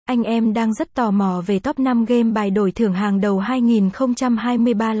Anh em đang rất tò mò về top 5 game bài đổi thưởng hàng đầu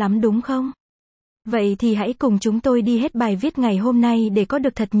 2023 lắm đúng không? Vậy thì hãy cùng chúng tôi đi hết bài viết ngày hôm nay để có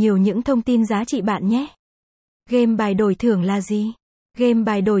được thật nhiều những thông tin giá trị bạn nhé. Game bài đổi thưởng là gì? Game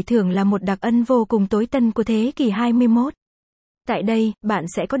bài đổi thưởng là một đặc ân vô cùng tối tân của thế kỷ 21. Tại đây, bạn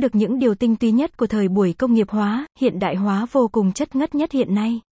sẽ có được những điều tinh túy nhất của thời buổi công nghiệp hóa, hiện đại hóa vô cùng chất ngất nhất hiện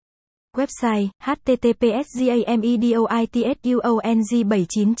nay. Website: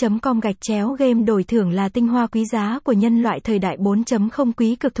 https://gamedoitsuong79.com. Game đổi thưởng là tinh hoa quý giá của nhân loại thời đại 4.0.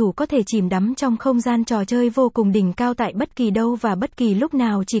 Quý cực thủ có thể chìm đắm trong không gian trò chơi vô cùng đỉnh cao tại bất kỳ đâu và bất kỳ lúc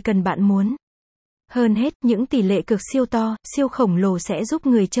nào chỉ cần bạn muốn. Hơn hết, những tỷ lệ cược siêu to, siêu khổng lồ sẽ giúp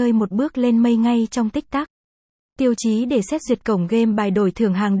người chơi một bước lên mây ngay trong tích tắc. Tiêu chí để xét duyệt cổng game bài đổi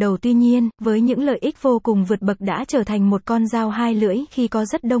thưởng hàng đầu tuy nhiên, với những lợi ích vô cùng vượt bậc đã trở thành một con dao hai lưỡi khi có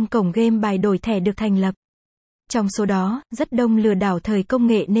rất đông cổng game bài đổi thẻ được thành lập. Trong số đó, rất đông lừa đảo thời công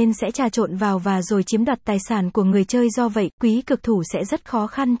nghệ nên sẽ trà trộn vào và rồi chiếm đoạt tài sản của người chơi, do vậy, quý cực thủ sẽ rất khó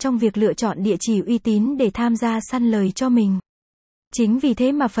khăn trong việc lựa chọn địa chỉ uy tín để tham gia săn lời cho mình. Chính vì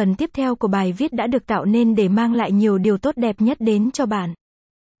thế mà phần tiếp theo của bài viết đã được tạo nên để mang lại nhiều điều tốt đẹp nhất đến cho bạn.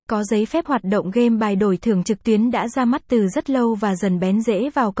 Có giấy phép hoạt động game bài đổi thưởng trực tuyến đã ra mắt từ rất lâu và dần bén rễ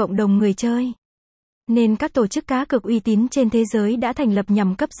vào cộng đồng người chơi. Nên các tổ chức cá cược uy tín trên thế giới đã thành lập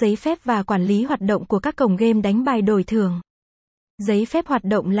nhằm cấp giấy phép và quản lý hoạt động của các cổng game đánh bài đổi thưởng. Giấy phép hoạt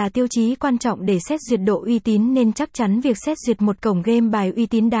động là tiêu chí quan trọng để xét duyệt độ uy tín nên chắc chắn việc xét duyệt một cổng game bài uy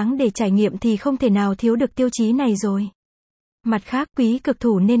tín đáng để trải nghiệm thì không thể nào thiếu được tiêu chí này rồi. Mặt khác, quý cực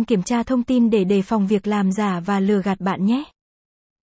thủ nên kiểm tra thông tin để đề phòng việc làm giả và lừa gạt bạn nhé.